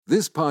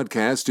This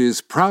podcast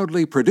is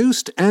proudly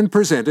produced and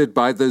presented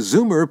by the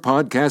Zoomer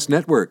Podcast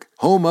Network,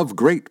 home of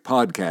great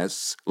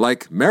podcasts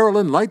like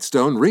Marilyn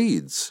Lightstone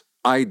Reads,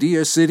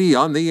 Idea City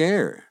on the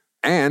Air,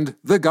 and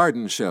The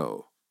Garden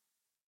Show.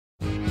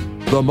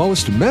 The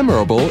most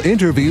memorable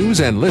interviews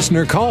and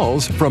listener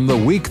calls from the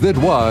week that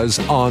was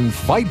on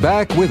Fight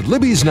Back with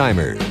Libby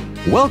Znaimer.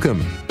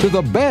 Welcome to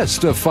the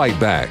best of Fight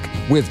Back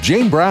with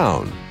Jane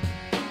Brown.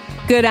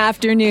 Good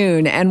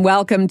afternoon and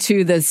welcome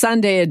to the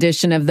Sunday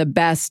edition of the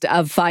Best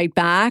of Fight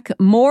Back.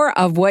 More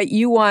of what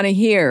you want to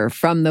hear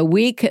from the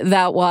week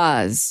that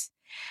was.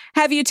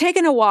 Have you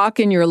taken a walk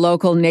in your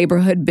local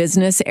neighborhood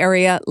business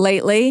area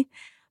lately?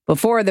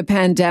 Before the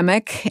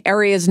pandemic,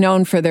 areas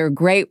known for their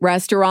great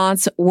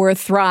restaurants were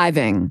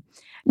thriving.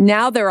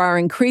 Now there are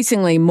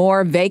increasingly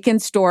more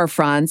vacant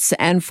storefronts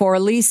and for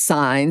lease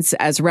signs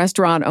as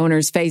restaurant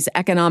owners face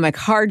economic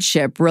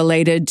hardship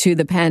related to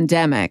the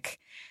pandemic.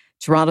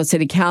 Toronto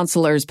City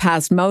Councillors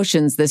passed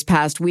motions this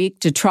past week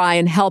to try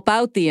and help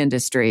out the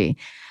industry.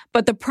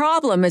 But the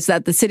problem is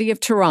that the City of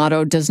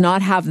Toronto does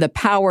not have the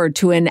power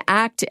to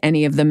enact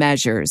any of the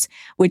measures,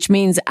 which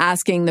means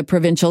asking the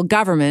provincial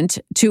government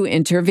to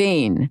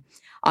intervene.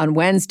 On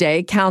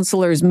Wednesday,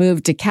 councillors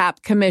moved to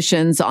cap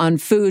commissions on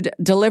food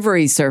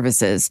delivery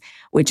services,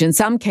 which in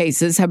some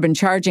cases have been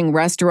charging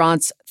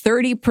restaurants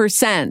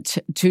 30%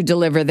 to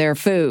deliver their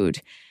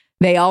food.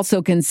 They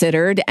also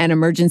considered an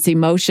emergency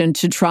motion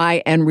to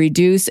try and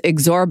reduce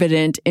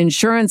exorbitant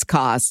insurance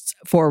costs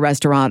for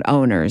restaurant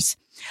owners.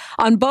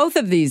 On both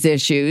of these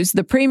issues,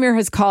 the Premier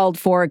has called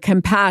for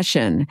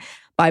compassion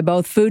by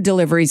both food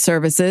delivery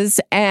services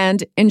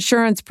and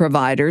insurance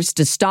providers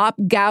to stop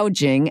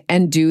gouging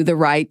and do the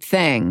right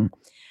thing.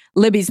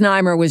 Libby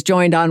Znaimer was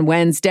joined on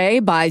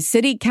Wednesday by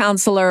City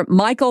Councillor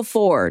Michael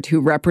Ford,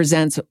 who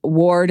represents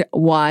Ward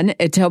 1,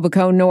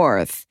 Etobicoke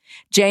North,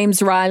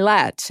 James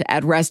Rilett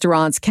at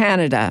Restaurants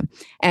Canada,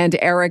 and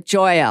Erik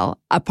Joyal,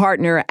 a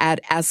partner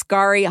at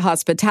Ascari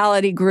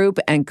Hospitality Group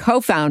and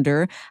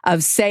co-founder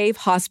of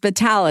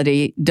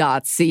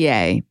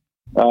SaveHospitality.ca.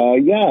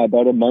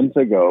 About a month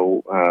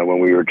ago, when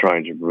we were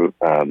trying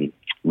to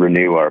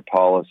renew our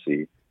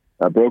policy,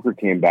 a broker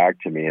came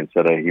back to me and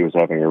said he was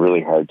having a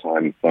really hard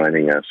time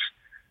finding us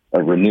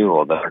a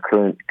renewal, that our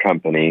current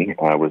company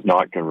was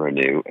not going to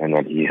renew, and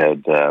that he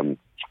had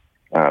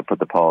put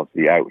the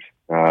policy out.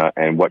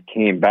 And what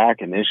came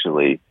back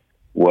initially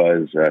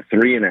was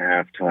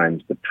 3.5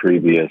 times the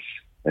previous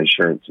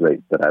insurance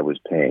rate that I was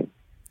paying.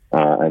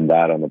 And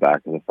that on the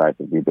back of the fact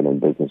that we've been in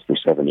business for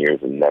 7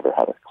 years and never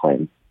had a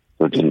claim.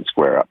 So it didn't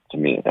square up to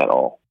me at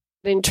all.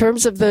 In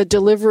terms of the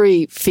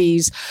delivery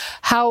fees,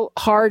 how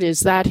hard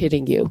is that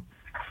hitting you?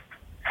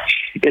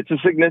 It's a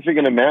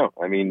significant amount.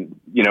 I mean,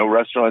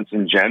 restaurants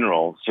in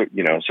general,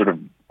 sort of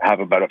have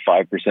about a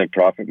 5%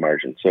 profit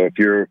margin. So if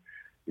you're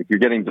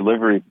getting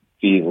delivery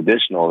fees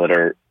additional that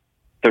are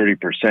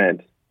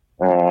 30%,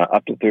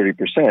 up to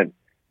 30%,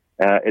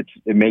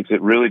 it makes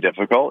it really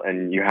difficult,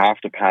 and you have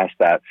to pass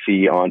that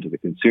fee on to the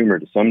consumer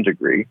to some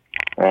degree,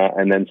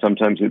 and then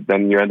sometimes you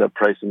end up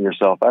pricing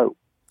yourself out.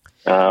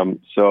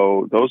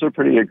 So those are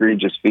pretty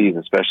egregious fees,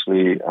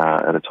 especially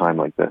at a time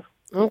like this.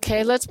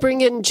 Okay, let's bring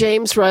in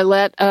James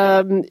Rilett.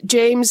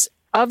 James,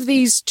 of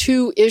these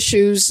two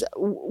issues,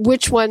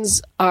 which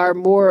ones are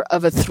more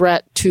of a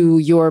threat to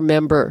your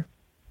members?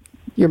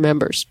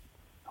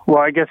 Well,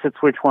 I guess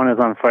it's which one is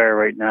on fire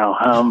right now.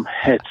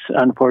 It's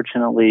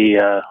unfortunately,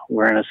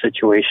 we're in a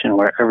situation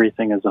where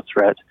everything is a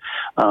threat.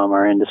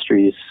 Our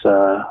industry is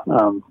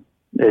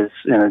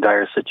in a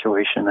dire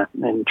situation.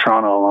 In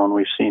Toronto alone,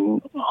 we've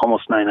seen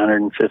almost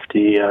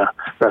 950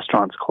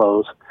 restaurants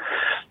close.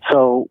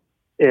 So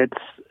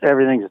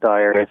everything's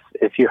dire.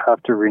 If you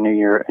have to renew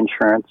your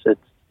insurance, it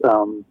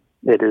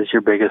is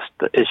your biggest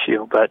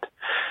issue. But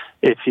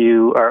if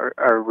you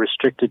are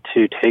restricted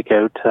to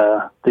takeout,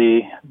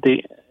 the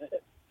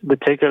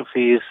takeout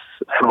fees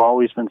have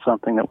always been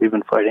something that we've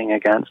been fighting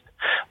against,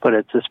 but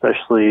it's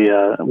especially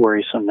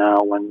worrisome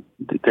now when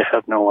they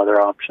have no other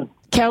option.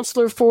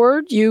 Councillor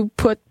Ford, you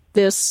put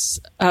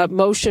this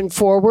motion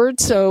forward,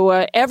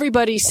 so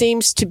everybody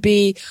seems to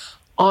be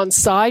on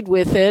side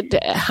with it.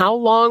 How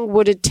long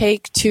would it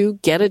take to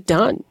get it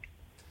done?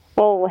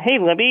 Well, hey,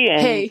 Libby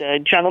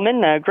and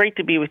gentlemen, great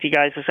to be with you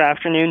guys this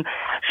afternoon.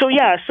 So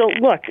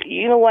look,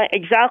 you know what?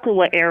 Exactly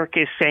what Erik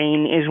is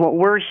saying is what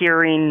we're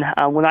hearing,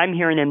 what I'm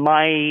hearing in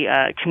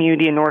my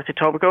community in North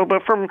Etobicoke,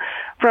 but from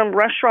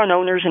restaurant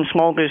owners and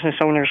small business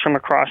owners from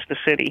across the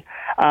city.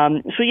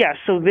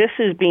 So this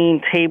is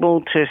being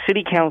tabled to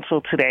City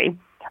Council today,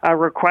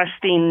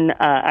 requesting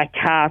a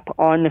cap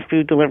on the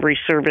food delivery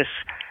service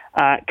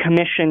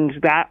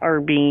commissions that are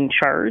being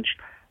charged.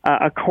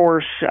 Of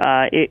course,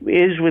 it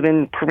is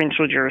within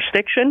provincial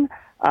jurisdiction,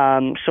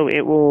 so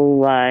it will.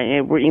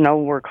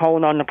 We're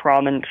calling on the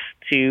province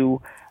to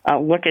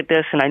look at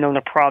this, and I know the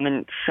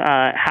province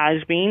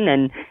has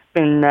been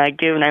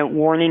giving out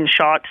warning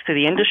shots to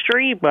the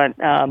industry, but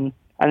I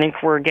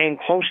think we're getting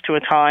close to a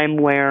time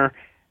where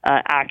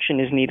action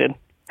is needed.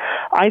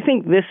 I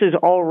think this is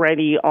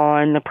already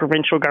on the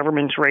provincial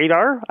government's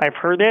radar. I've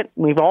heard it.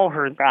 We've all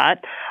heard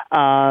that.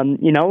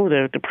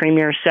 The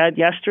Premier said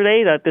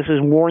yesterday that this is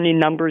warning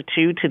number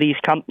 2 to these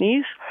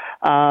companies.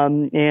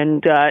 Knowing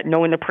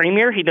the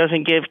Premier, he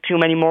doesn't give too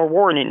many more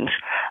warnings.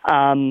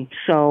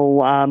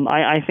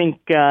 I think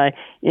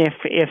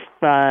if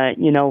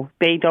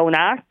they don't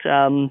act,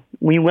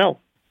 we will.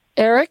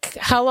 Erik,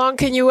 how long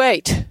can you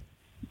wait?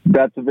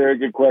 That's a very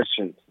good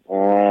question.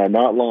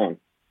 Not long.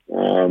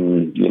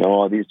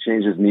 All these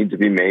changes need to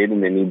be made,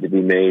 and they need to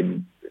be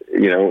made,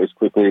 as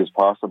quickly as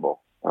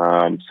possible.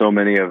 So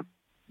many of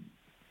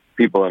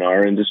people in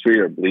our industry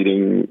are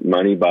bleeding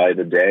money by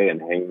the day and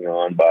hanging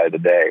on by the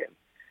day.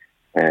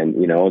 And,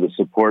 the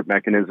support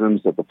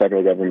mechanisms that the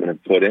federal government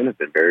have put in have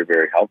been very,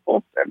 very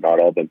helpful. They've not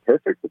all been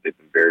perfect, but they've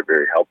been very,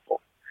 very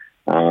helpful.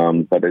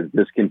 But as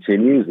this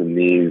continues and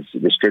these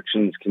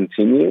restrictions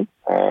continue,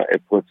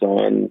 it puts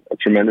on a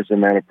tremendous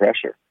amount of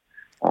pressure.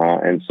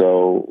 And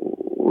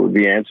so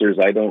the answer is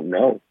I don't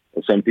know.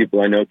 Some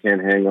people I know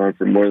can't hang on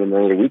for more than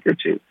another week or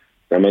two.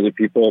 Some other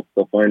people,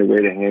 they'll find a way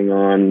to hang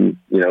on,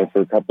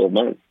 for a couple of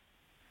months.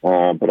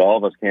 But all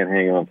of us can't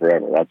hang on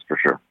forever, that's for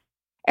sure.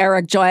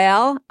 Erik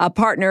Joyal, a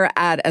partner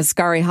at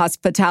Ascari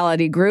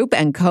Hospitality Group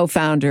and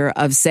co-founder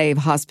of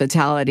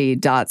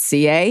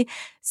SaveHospitality.ca.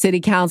 City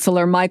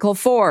Councillor Michael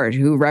Ford,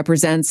 who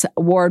represents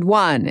Ward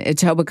 1,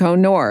 Etobicoke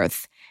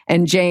North,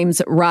 and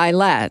James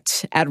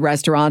Rilett at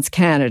Restaurants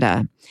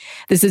Canada.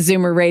 This is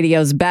Zoomer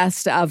Radio's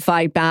Best of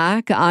Fight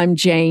Back. I'm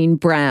Jane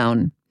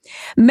Brown.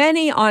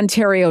 Many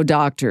Ontario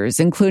doctors,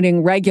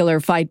 including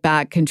regular Fight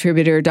Back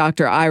contributor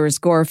Dr. Iris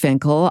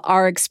Gorfinkel,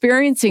 are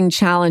experiencing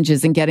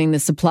challenges in getting the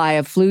supply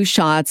of flu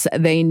shots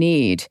they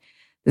need.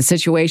 The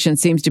situation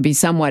seems to be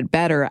somewhat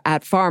better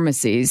at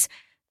pharmacies.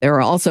 There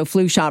are also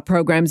flu shot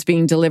programs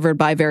being delivered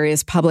by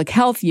various public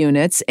health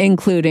units,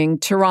 including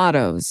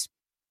Toronto's.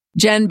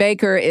 Jen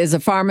Baker is a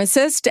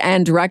pharmacist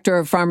and Director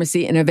of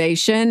Pharmacy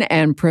Innovation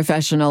and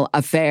Professional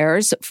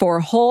Affairs for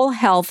Whole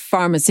Health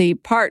Pharmacy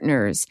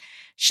Partners.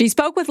 She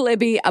spoke with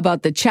Libby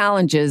about the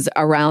challenges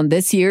around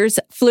this year's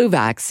flu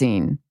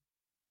vaccine.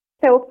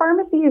 So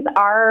pharmacies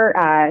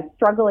are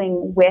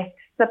struggling with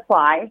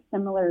supply,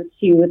 similar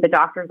to the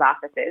doctor's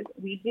offices.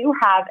 We do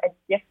have a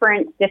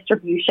different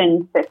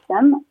distribution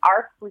system.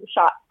 Our flu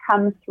shots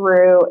come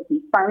through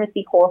the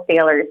pharmacy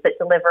wholesalers that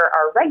deliver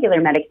our regular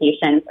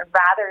medications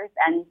rather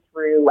than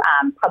through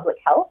public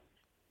health,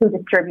 who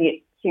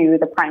distribute to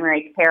the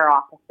primary care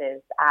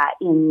offices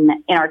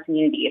in our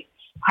communities.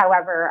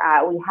 However,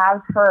 we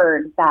have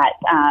heard that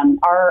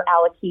our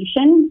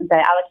allocation, the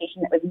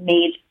allocation that was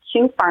made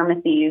to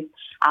pharmacies,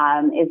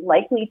 is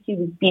likely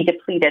to be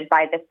depleted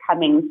by this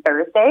coming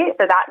Thursday.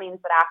 So that means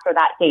that after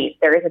that date,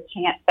 there is a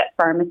chance that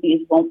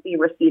pharmacies won't be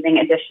receiving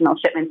additional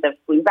shipments of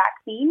flu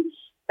vaccine.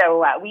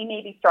 So we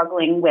may be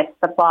struggling with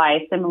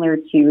supply similar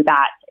to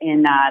that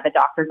in the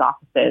doctor's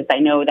offices. I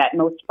know that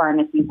most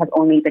pharmacies have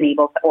only been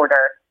able to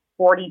order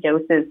 40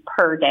 doses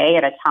per day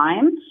at a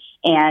time.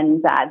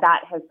 And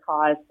that has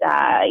caused,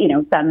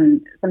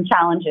 some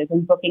challenges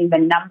in booking the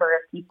number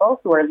of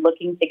people who are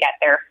looking to get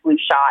their flu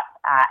shot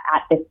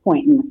at this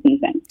point in the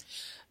season.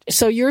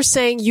 So you're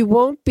saying you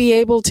won't be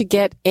able to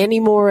get any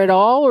more at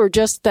all, or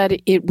just that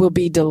it will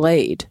be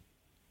delayed?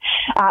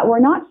 We're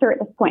not sure at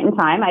this point in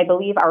time. I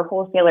believe our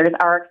wholesalers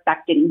are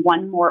expecting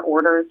one more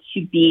order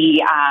to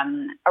be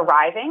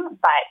arriving,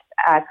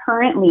 but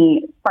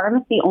currently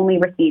pharmacy only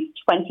receives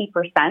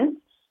 20%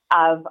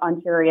 of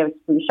Ontario's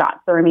flu shots.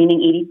 The remaining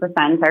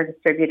 80% are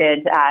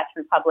distributed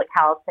through public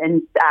health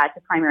and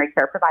to primary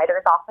care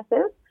providers'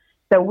 offices.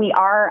 So we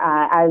are,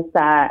 as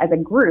a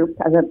group,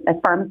 as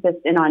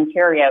pharmacists in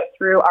Ontario,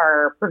 through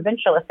our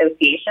provincial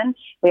association,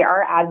 we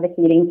are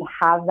advocating to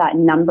have that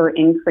number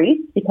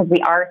increase because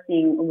we are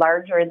seeing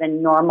larger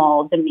than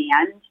normal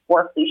demand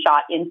for flu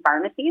shot in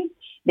pharmacies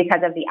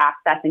because of the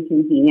access and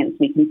convenience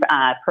we can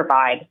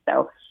provide.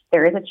 So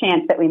there is a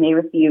chance that we may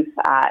receive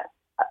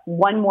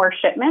one more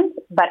shipment,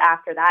 but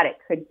after that, it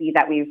could be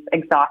that we've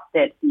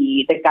exhausted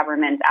the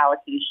government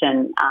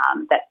allocation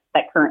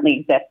that currently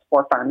exists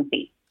for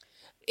pharmacy.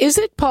 Is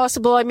it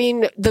possible? I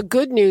mean, the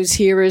good news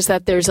here is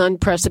that there's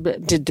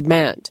unprecedented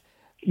demand,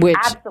 which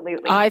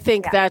absolutely, I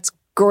think that's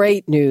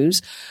great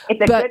news.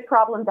 It's a good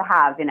problem to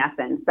have, in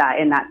essence,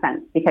 in that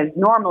sense, because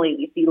normally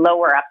we see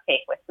lower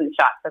uptake with flu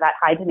shots. So that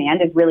high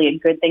demand is really a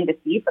good thing to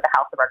see for the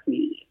health of our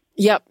community.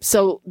 Yep.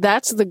 So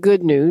that's the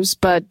good news.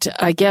 But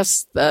I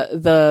guess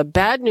the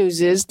bad news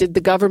is, did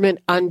the government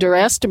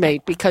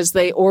underestimate because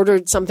they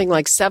ordered something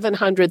like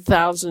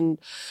 700,000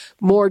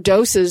 more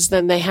doses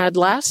than they had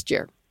last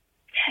year?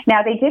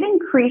 Now, they did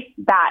increase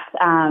that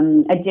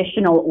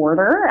additional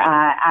order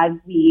as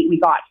we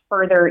got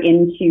further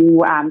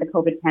into the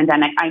COVID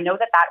pandemic. I know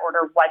that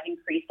order was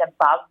increased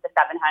above the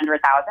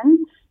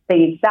 700,000.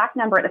 The exact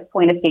number at this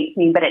point escapes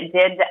me, but it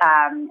did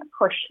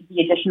push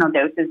the additional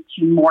doses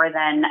to more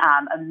than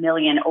 1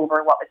 million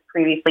over what was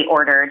previously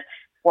ordered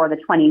for the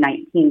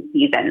 2019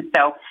 season.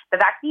 So the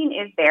vaccine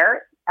is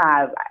there.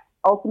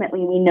 ultimately,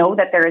 we know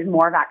that there is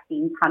more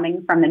vaccine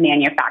coming from the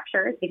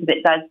manufacturers because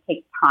it does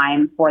take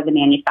time for the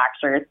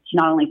manufacturers to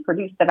not only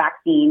produce the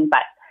vaccine,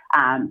 but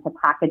to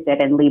package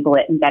it and label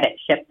it and get it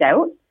shipped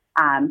out.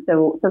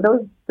 So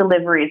those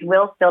deliveries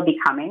will still be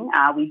coming.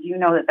 We do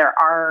know that there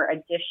are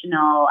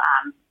additional,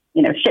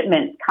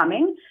 shipments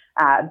coming.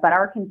 But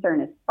our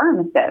concern as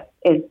pharmacists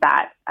is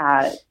that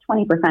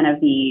 20% of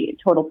the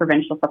total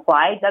provincial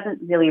supply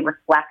doesn't really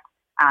reflect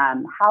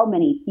how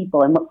many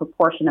people and what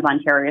proportion of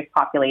Ontario's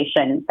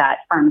population that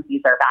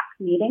pharmacies are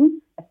vaccinating,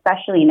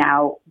 especially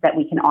now that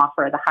we can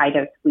offer the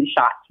high-dose flu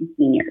shot to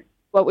seniors.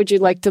 What would you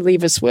like to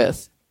leave us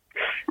with?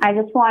 I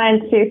just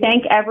wanted to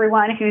thank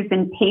everyone who's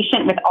been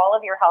patient with all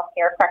of your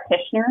healthcare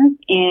practitioners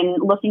in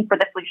looking for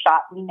the flu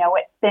shot. We know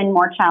it's been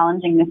more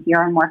challenging this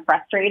year and more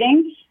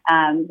frustrating.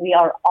 We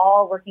are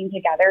all working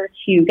together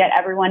to get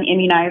everyone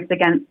immunized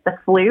against the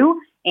flu.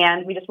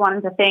 And we just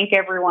wanted to thank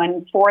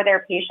everyone for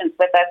their patience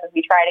with us as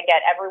we try to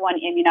get everyone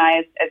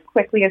immunized as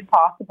quickly as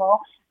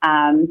possible.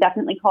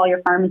 Definitely call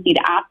your pharmacy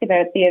to ask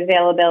about the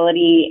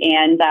availability,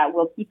 and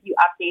we'll keep you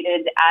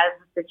updated as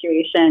the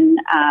situation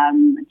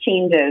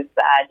changes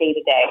day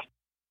to day.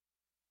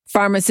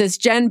 Pharmacist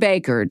Jen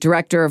Baker,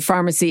 Director of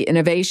Pharmacy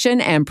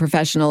Innovation and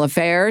Professional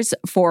Affairs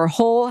for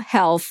Whole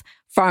Health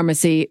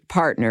Pharmacy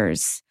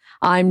Partners.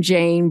 I'm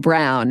Jane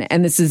Brown,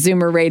 and this is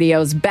Zoomer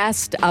Radio's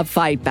Best of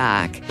Fight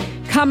Back.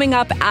 Coming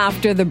up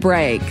after the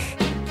break,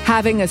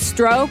 having a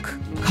stroke?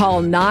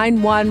 Call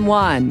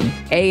 911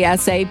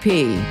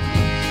 ASAP.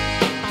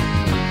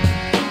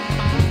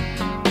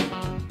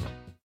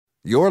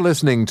 You're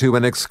listening to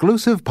an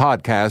exclusive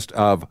podcast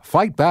of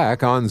Fight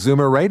Back on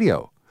Zoomer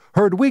Radio.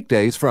 Heard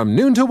weekdays from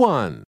noon to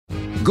 1.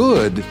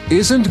 Good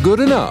isn't good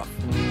enough.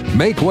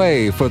 Make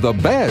way for the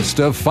best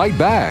of Fight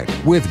Back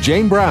with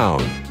Jane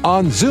Brown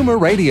on Zoomer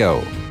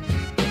Radio.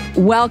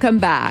 Welcome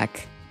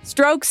back.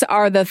 Strokes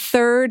are the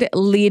third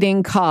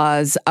leading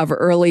cause of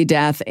early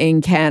death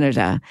in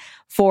Canada.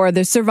 For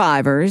the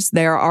survivors,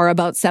 there are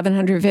about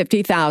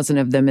 750,000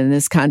 of them in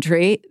this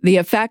country. The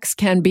effects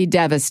can be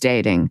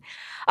devastating.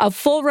 A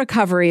full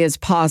recovery is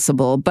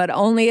possible, but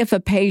only if a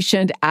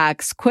patient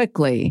acts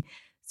quickly.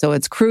 So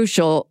it's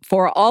crucial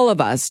for all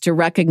of us to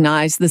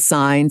recognize the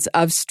signs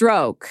of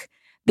stroke.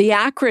 The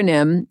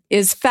acronym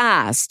is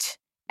FAST.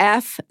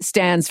 F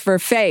stands for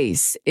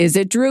face. Is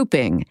it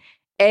drooping?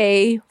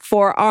 A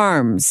for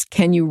arms.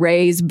 Can you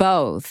raise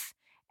both?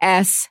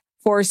 S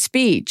for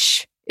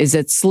speech. Is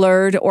it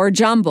slurred or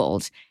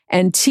jumbled?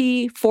 And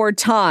T for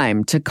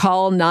time, to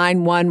call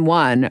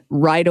 911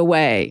 right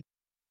away.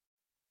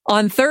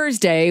 On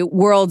Thursday,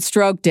 World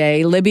Stroke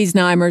Day, Libby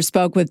Znaimer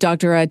spoke with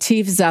Dr.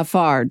 Atif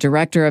Zafar,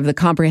 director of the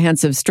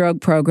Comprehensive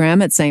Stroke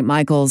Program at St.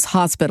 Michael's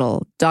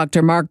Hospital,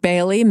 Dr. Mark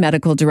Bayley,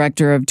 medical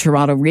director of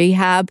Toronto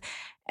Rehab,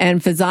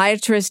 and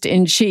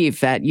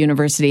physiatrist-in-chief at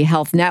University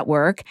Health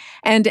Network,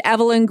 and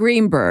Evelyn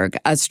Greenberg,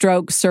 a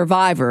stroke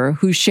survivor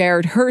who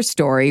shared her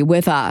story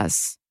with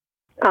us.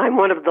 I'm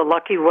one of the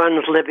lucky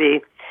ones,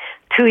 Libby.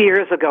 2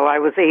 years ago, I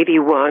was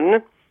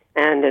 81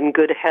 and in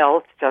good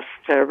health, just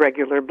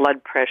regular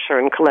blood pressure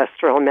and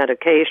cholesterol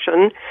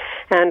medication.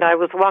 And I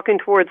was walking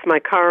towards my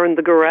car in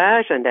the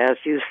garage, and as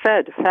you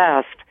said,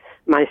 fast.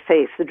 My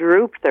face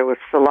drooped. There was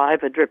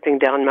saliva dripping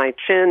down my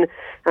chin,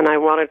 and I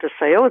wanted to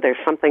say, oh, there's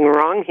something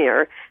wrong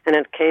here. And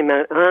it came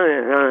out,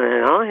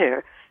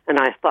 here. And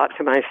I thought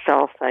to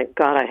myself, thank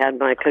God I had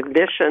my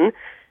cognition.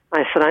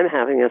 I said, I'm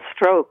having a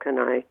stroke. And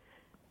I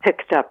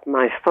picked up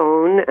my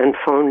phone and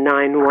phoned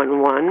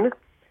 911,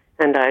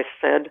 and I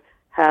said,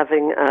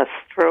 having a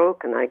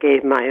stroke, and I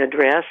gave my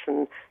address,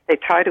 and they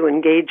try to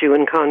engage you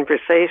in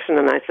conversation,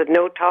 and I said,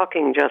 no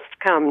talking, just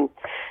come.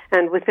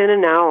 And within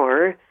an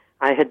hour,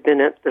 I had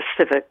been at the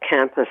civic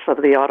campus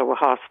of the Ottawa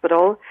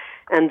Hospital,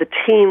 and the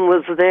team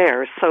was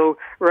there. So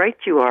right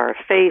you are,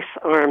 face,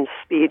 arms,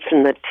 speech,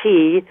 and the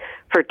T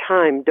for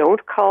time.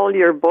 Don't call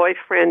your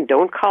boyfriend,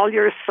 don't call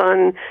your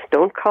son,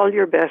 don't call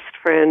your best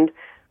friend,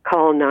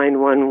 call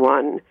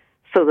 911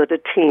 so that a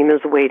team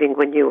is waiting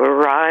when you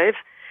arrive.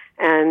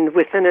 And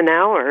within an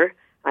hour,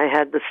 I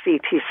had the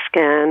CT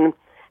scan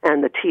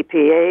and the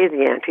TPA,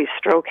 the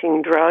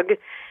anti-stroking drug.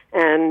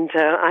 And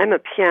I'm a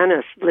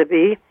pianist,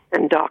 Libby,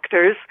 and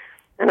doctors.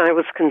 And I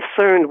was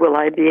concerned, will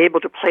I be able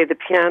to play the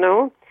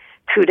piano?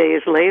 2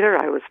 days later,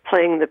 I was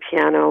playing the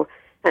piano,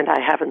 and I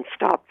haven't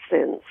stopped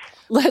since.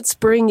 Let's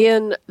bring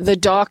in the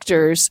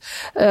doctors,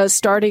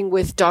 starting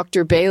with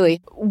Dr.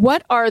 Bayley.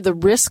 What are the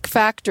risk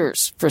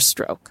factors for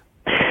stroke?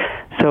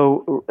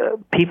 So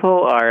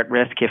people are at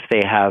risk if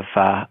they have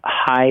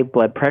high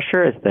blood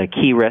pressure is the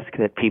key risk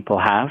that people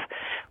have.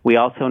 We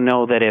also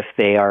know that if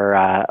they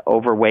are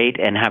overweight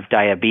and have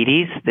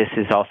diabetes, this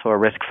is also a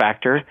risk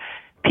factor.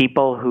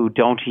 People who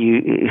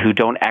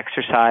don't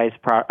exercise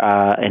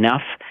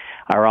enough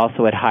are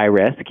also at high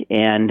risk,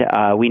 and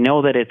we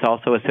know that it's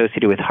also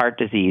associated with heart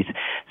disease.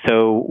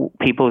 So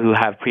people who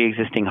have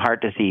pre-existing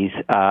heart disease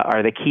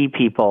are the key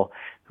people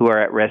who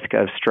are at risk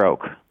of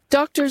stroke.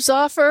 Dr.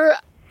 Zafar,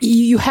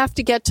 You have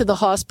to get to the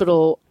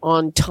hospital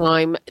on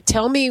time.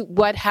 Tell me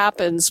what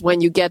happens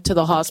when you get to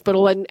the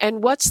hospital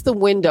and what's the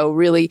window,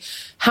 really?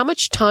 How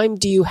much time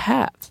do you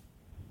have?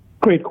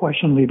 Great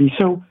question, Libby.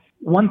 So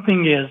one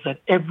thing is that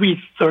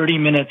every 30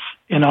 minutes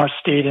in our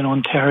state in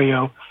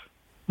Ontario,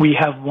 we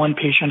have one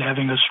patient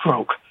having a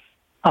stroke.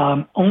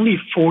 Only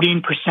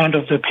 14%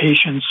 of the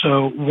patients,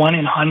 so 1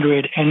 in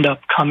 100, end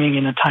up coming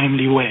in a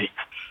timely way.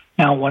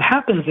 Now, what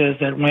happens is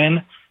that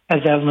when, as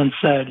Evelyn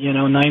said,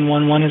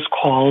 911 is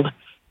called,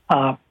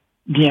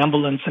 the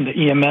ambulance and the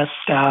EMS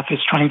staff is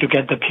trying to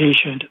get the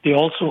patient. They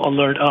also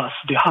alert us,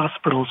 the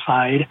hospital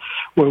side,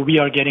 where we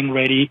are getting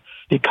ready.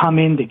 They come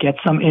in, they get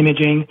some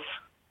imaging.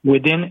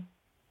 Within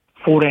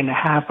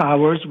 4.5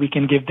 hours, we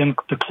can give them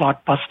the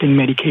clot-busting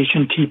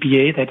medication,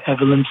 TPA, that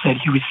Evelyn said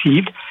he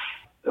received.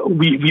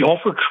 We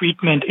offer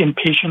treatment in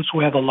patients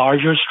who have a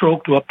larger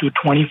stroke to up to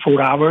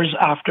 24 hours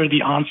after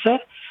the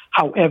onset.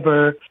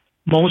 However,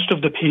 most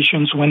of the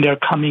patients, when they're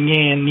coming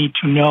in, need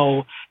to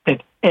know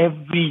that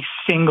every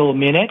single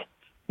minute,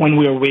 when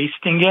we're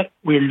wasting it,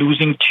 we're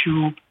losing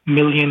 2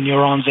 million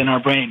neurons in our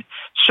brain.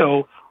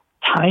 So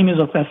time is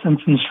of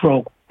essence in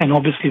stroke. And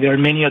obviously, there are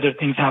many other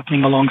things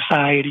happening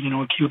alongside,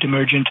 acute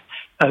emergent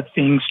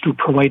things to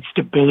provide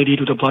stability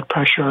to the blood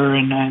pressure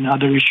and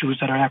other issues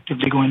that are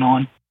actively going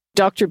on.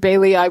 Dr.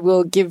 Bayley, I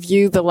will give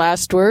you the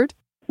last word.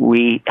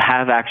 We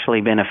have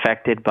actually been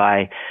affected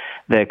by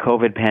the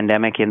COVID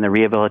pandemic in the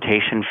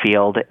rehabilitation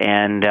field,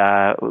 and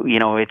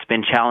it's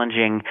been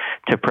challenging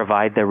to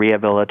provide the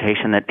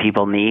rehabilitation that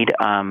people need.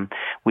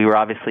 We were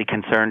obviously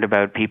concerned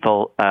about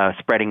people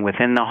spreading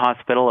within the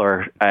hospital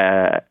or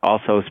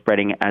also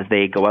spreading as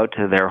they go out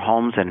to their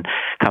homes and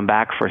come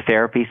back for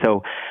therapy.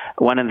 So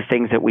one of the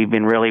things that we've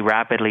been really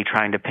rapidly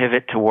trying to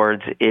pivot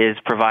towards is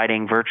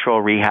providing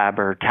virtual rehab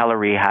or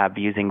telerehab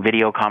using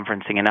video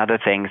conferencing and other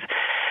things,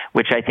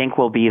 which I think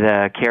will be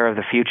the care of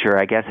the future.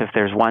 I guess if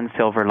there's one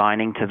silver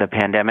lining to the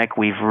pandemic,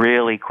 we've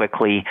really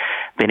quickly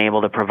been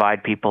able to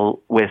provide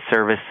people with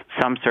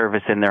some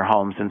service in their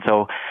homes. And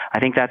so I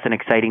think that's an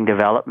exciting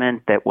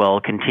development that will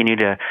continue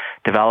to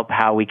develop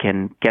how we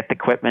can get the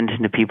equipment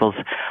into people's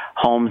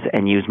homes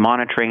and use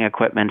monitoring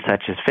equipment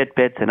such as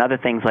Fitbits and other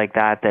things like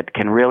that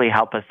can really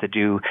help us to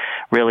do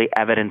really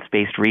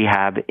evidence-based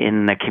rehab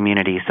in the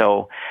community.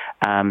 So,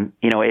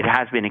 it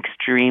has been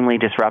extremely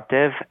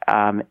disruptive,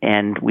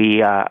 and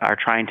we are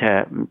trying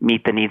to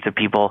meet the needs of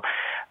people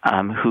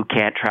who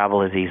can't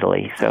travel as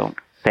easily. So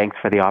thanks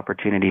for the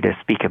opportunity to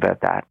speak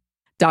about that.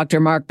 Dr.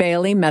 Mark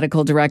Bayley,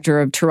 Medical Director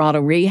of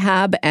Toronto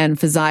Rehab and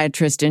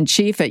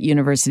Physiatrist-in-Chief at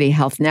University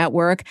Health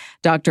Network.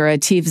 Dr.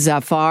 Atif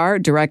Zafar,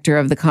 Director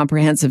of the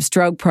Comprehensive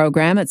Stroke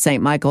Program at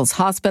St. Michael's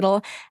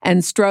Hospital,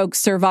 and stroke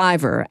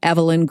survivor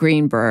Evelyn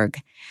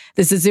Greenberg.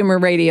 This is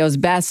Zoomer Radio's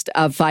Best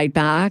of Fight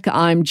Back.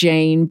 I'm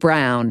Jane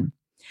Brown.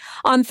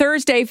 On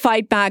Thursday,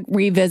 Fight Back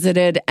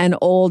revisited an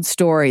old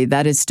story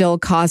that is still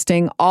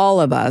costing all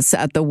of us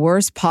at the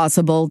worst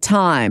possible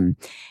time.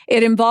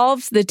 It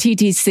involves the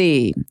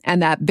TTC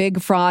and that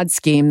big fraud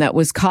scheme that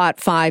was caught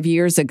 5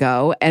 years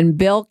ago and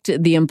bilked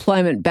the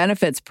employment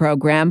benefits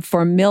program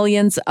for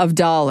millions of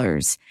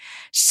dollars.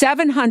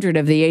 700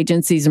 of the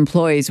agency's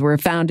employees were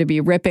found to be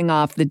ripping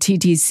off the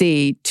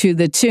TTC to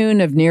the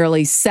tune of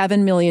nearly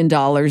 $7 million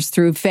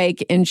through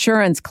fake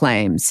insurance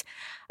claims.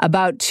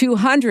 About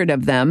 200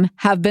 of them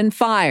have been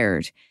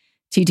fired.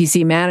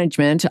 TTC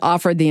management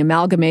offered the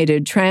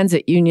Amalgamated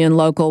Transit Union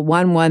Local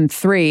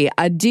 113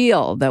 a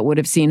deal that would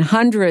have seen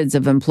hundreds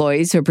of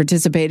employees who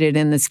participated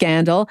in the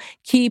scandal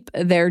keep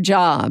their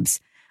jobs.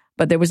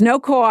 But there was no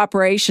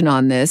cooperation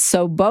on this,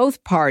 so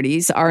both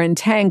parties are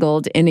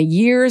entangled in a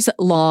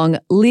years-long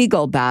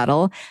legal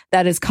battle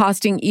that is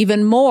costing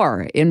even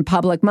more in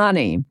public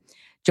money.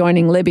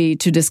 Joining Libby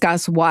to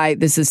discuss why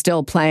this is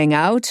still playing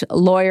out,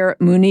 lawyer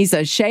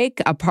Muneeza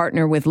Sheikh, a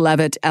partner with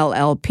Rilett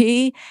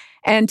LLP,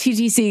 and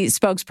TTC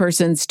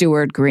spokesperson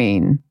Stuart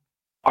Green.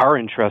 Our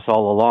interests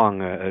all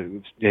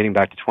along, dating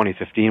back to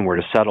 2015, were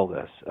to settle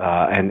this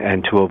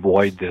and to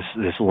avoid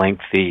this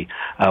lengthy,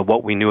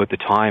 what we knew at the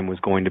time was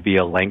going to be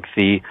a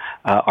lengthy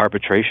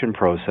arbitration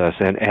process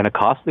and a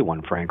costly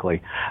one,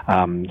 frankly.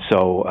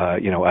 So,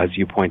 as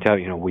you point out,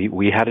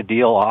 we had a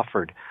deal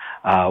offered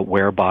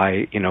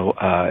whereby,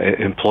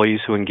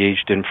 employees who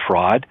engaged in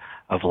fraud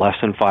of less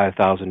than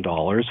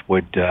 $5,000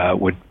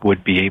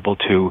 would be able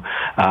to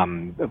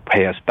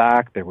pay us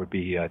back. There would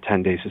be a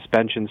 10-day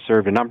suspension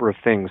served, a number of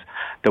things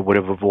that would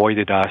have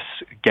avoided us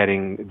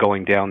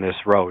going down this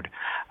road.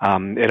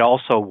 It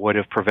also would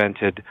have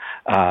prevented,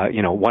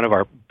 one of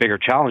our bigger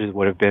challenges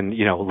would have been,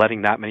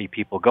 letting that many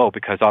people go,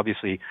 because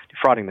obviously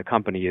defrauding the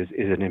company is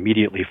an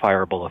immediately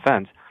fireable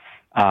offense.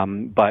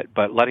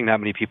 But letting that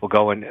many people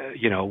go and,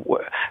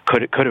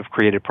 could have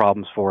created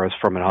problems for us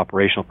from an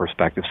operational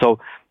perspective. So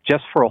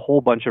just for a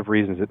whole bunch of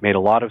reasons, it made a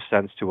lot of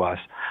sense to us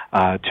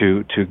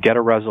to get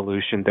a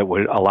resolution that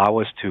would allow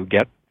us to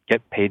get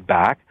get paid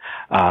back,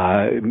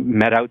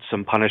 met out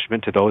some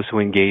punishment to those who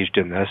engaged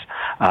in this,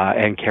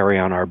 and carry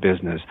on our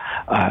business.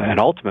 And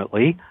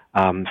ultimately,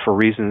 for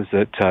reasons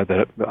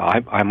that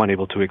I'm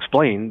unable to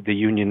explain, the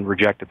union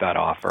rejected that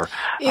offer.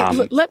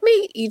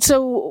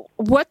 So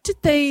what did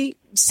they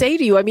say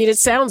to you? I mean, it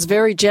sounds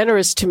very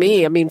generous to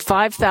me. I mean,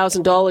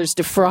 $5,000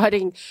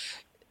 defrauding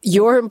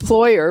your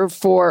employer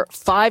for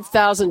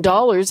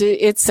 $5,000,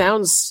 it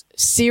sounds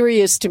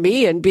serious to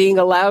me, and being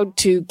allowed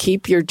to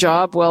keep your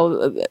job,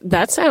 well,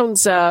 that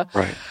sounds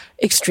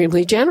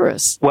extremely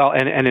generous. Well,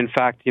 and in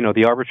fact,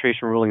 the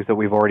arbitration rulings that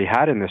we've already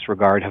had in this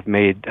regard have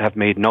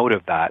made note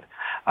of that.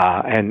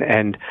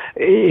 And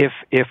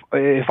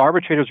if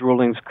arbitrators'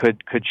 rulings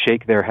could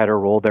shake their head or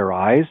roll their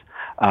eyes,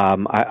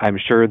 I'm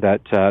sure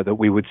that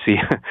we would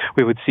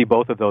see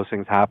both of those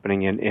things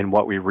happening in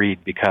what we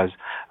read, because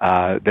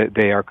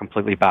they are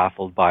completely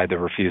baffled by the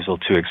refusal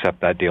to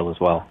accept that deal as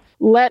well.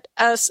 Let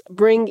us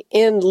bring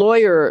in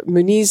lawyer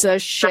Muneeza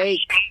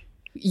Sheikh.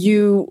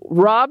 You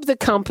rob the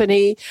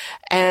company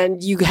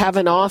and you have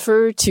an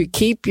offer to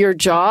keep your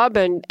job,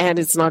 and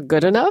it's not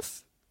good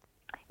enough?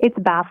 It's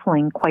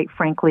baffling, quite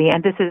frankly,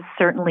 and this is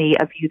certainly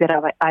a view that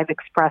I've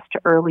expressed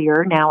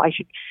earlier. Now, I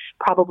should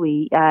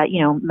probably,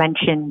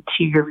 mention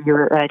to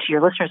your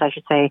listeners, I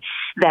should say,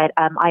 that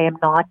I am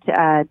not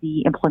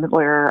the employment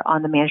lawyer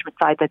on the management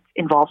side that's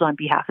involved on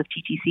behalf of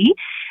TTC.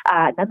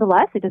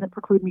 Nonetheless, it doesn't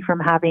preclude me from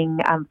having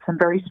some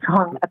very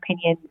strong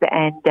opinions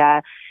and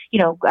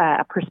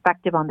a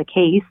perspective on the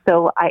case.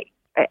 So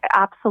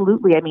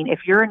absolutely. I mean,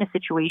 if you're in a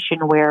situation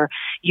where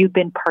you've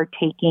been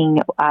partaking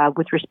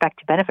with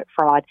respect to benefit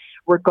fraud,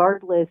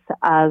 regardless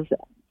of,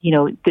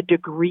 the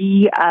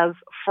degree of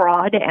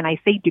fraud, and I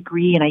say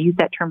degree, and I use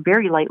that term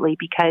very lightly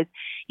because,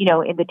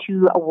 in the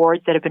two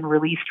awards that have been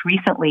released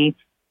recently,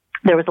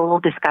 there was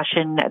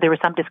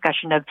some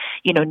discussion of,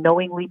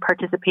 knowingly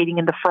participating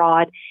in the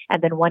fraud.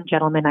 And then one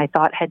gentleman I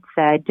thought had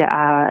said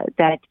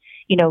that,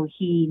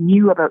 he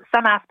knew about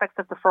some aspects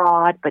of the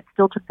fraud, but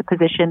still took the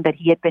position that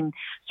he had been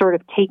sort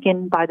of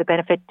taken by the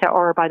benefit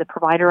or by the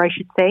provider, I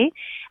should say.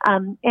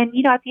 And,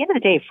 at the end of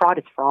the day, fraud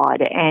is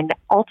fraud. And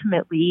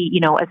ultimately,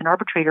 as an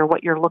arbitrator,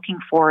 what you're looking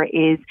for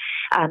is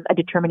a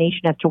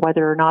determination as to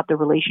whether or not the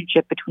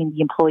relationship between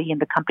the employee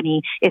and the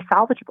company is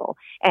salvageable.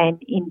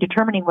 And in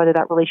determining whether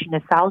that relation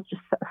is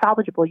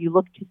salvageable, you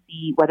look to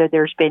see whether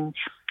there's been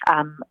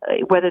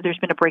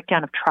a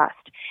breakdown of trust.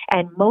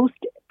 And most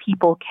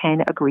people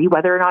can agree,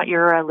 whether or not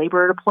you're a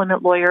labor and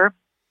employment lawyer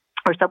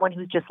or someone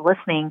who's just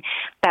listening,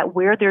 that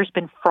where there's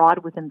been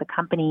fraud within the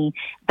company,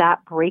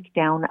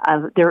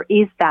 there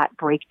is that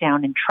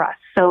breakdown in trust.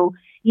 So,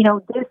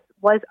 this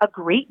was a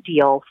great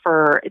deal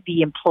for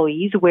the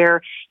employees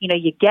where,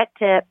 you get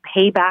to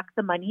pay back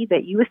the money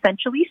that you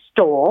essentially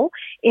stole,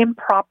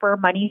 improper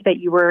money that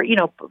you were,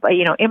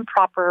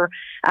 improper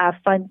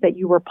funds that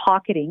you were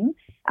pocketing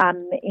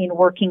in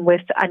working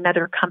with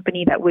another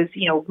company that was,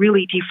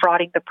 really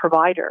defrauding the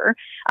provider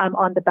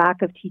on the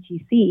back of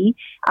TTC.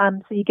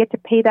 So you get to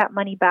pay that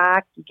money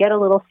back. You get a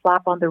little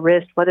slap on the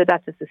wrist, whether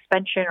that's a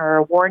suspension or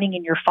a warning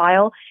in your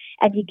file,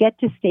 and you get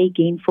to stay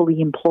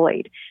gainfully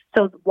employed.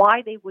 So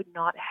why they would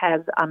not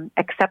have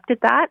accepted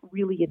that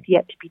really is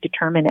yet to be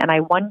determined. And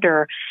I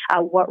wonder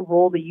what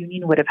role the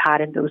union would have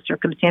had in those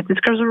circumstances.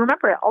 Because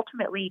remember,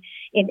 ultimately,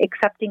 in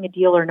accepting a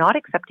deal or not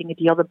accepting a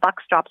deal, the buck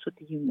stops with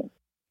the union.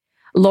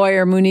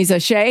 Lawyer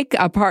Muneeza Sheikh,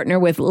 a partner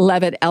with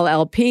Rilett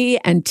LLP,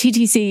 and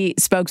TTC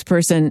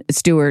spokesperson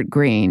Stuart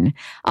Green.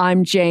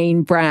 I'm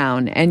Jane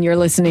Brown, and you're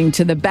listening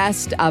to the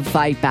best of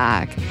Fight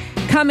Back.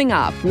 Coming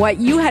up, what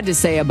you had to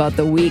say about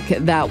the week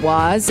that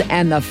was,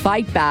 and the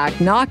Fight Back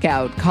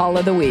Knockout Call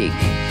of the Week.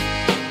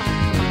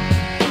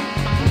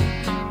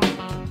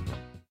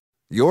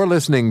 You're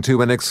listening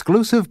to an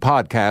exclusive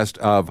podcast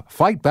of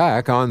Fight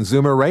Back on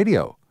Zoomer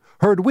Radio.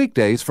 Heard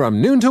weekdays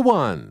from noon to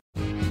 1.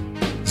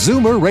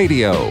 Zoomer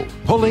Radio,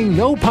 pulling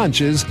no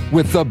punches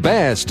with the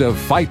best of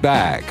Fight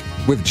Back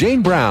with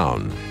Jane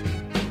Brown.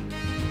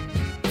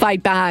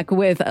 Fight Back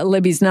with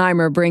Libby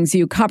Znaimer brings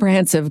you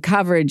comprehensive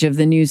coverage of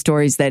the news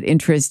stories that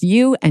interest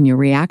you and your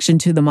reaction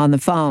to them on the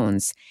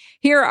phones.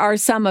 Here are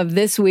some of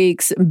this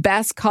week's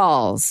best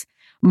calls.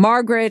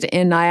 Margaret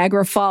in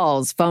Niagara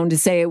Falls phoned to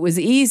say it was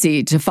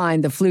easy to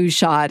find the flu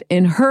shot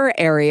in her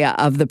area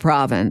of the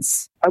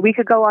province. A week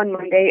ago on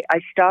Monday, I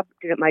stopped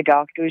at my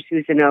doctor's,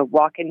 who's in a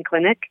walk-in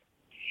clinic,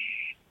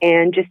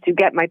 and just to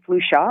get my flu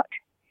shot.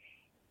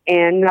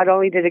 And not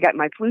only did I get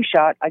my flu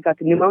shot, I got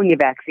the pneumonia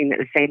vaccine at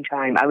the same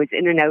time. I was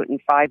in and out in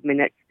 5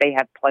 minutes. They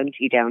have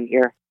plenty down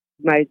here.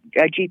 My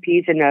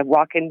GP's in a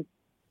walk-in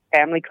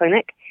family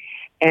clinic,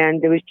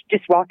 and there was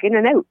just walk in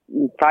and out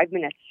in 5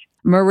 minutes.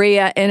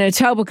 Maria in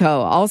Etobicoke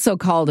also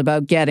called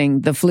about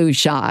getting the flu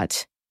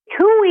shot.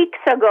 2 weeks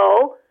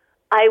ago,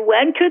 I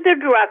went to the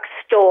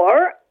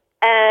drugstore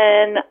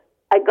and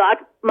I got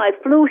my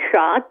flu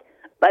shot,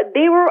 but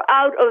they were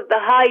out of the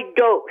high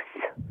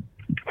dose.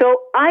 So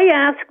I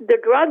asked the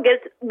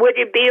druggist, would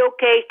it be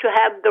okay to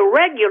have the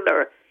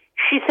regular?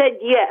 She said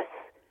yes,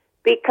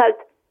 because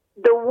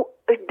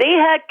they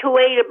had to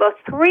wait about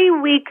 3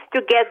 weeks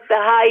to get the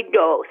high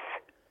dose.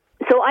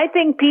 So I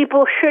think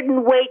people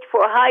shouldn't wait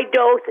for high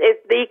dose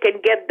if they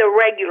can get the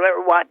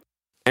regular one.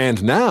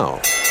 And now,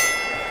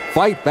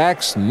 Fight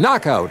Back's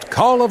Knockout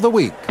Call of the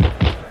Week.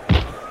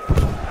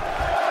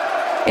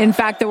 In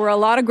fact, there were a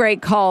lot of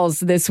great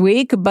calls this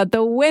week, but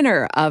the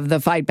winner of the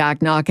Fight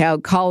Back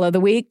Knockout Call of the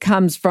Week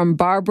comes from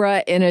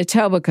Barbara in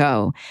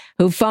Etobicoke,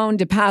 who phoned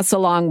to pass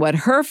along what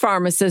her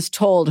pharmacist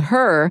told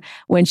her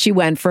when she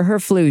went for her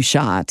flu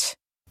shot.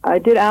 I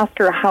did ask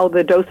her how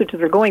the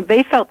dosages are going.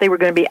 They felt they were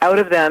going to be out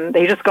of them.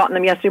 They just gotten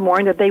them yesterday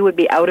morning, that they would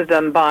be out of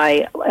them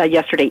by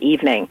yesterday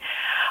evening.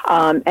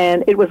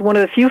 And it was one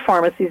of the few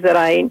pharmacies that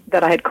I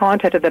had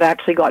contacted that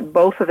actually got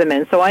both of them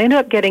in. So I ended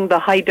up getting the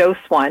high dose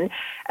one.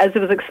 As it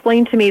was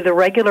explained to me, the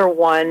regular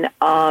one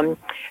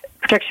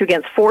protects you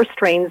against 4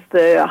 strains.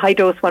 The high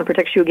dose one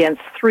protects you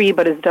against 3,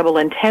 but is double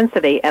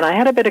intensity. And I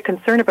had a bit of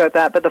concern about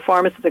that, but the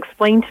pharmacist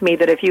explained to me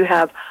that if you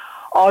have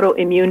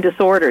autoimmune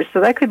disorders, so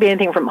that could be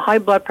anything from high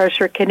blood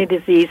pressure, kidney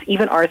disease,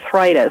 even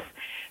arthritis,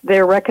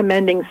 they're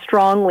recommending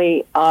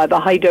strongly the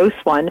high-dose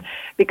one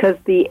because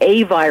the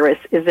A virus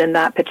is in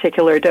that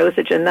particular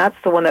dosage, and that's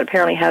the one that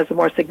apparently has a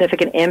more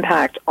significant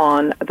impact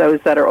on those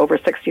that are over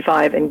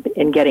 65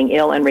 in getting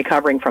ill and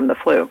recovering from the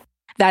flu.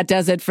 That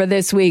does it for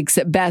this week's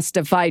Best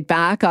of Fight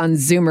Back on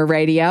Zoomer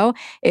Radio.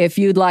 If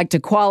you'd like to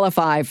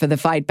qualify for the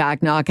Fight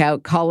Back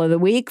Knockout Call of the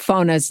Week,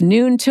 phone us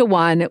noon to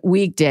 1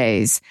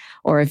 weekdays.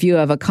 Or if you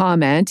have a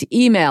comment,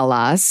 email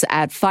us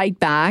at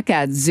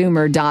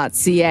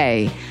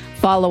fightback@zoomer.ca.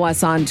 Follow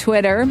us on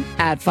Twitter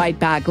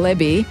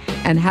 @FightbackLibby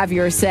and have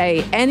your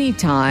say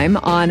anytime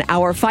on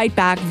our Fight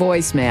Back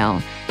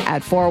voicemail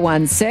at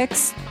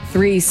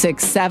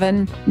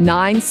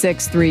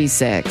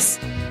 416-367-9636.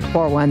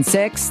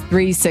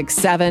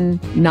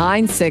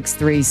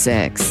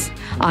 416-367-9636.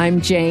 I'm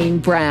Jane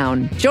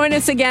Brown. Join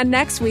us again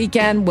next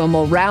weekend when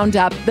we'll round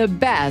up the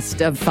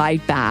best of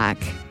Fight Back.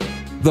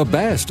 The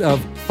Best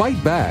of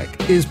Fight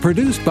Back is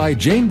produced by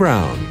Jane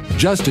Brown,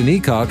 Justin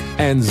Eacock,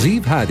 and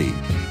Zeev Hadi,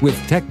 with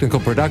technical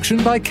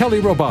production by Kelly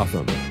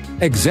Robotham.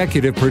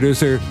 Executive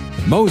producer,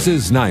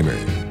 Moses Znaimer.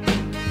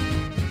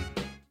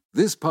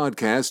 This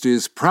podcast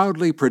is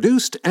proudly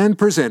produced and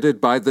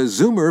presented by the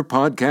Zoomer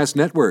Podcast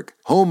Network,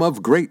 home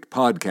of great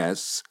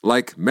podcasts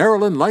like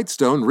Marilyn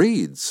Lightstone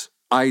Reads,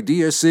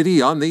 Idea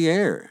City on the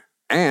Air,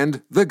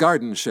 and The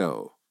Garden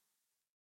Show.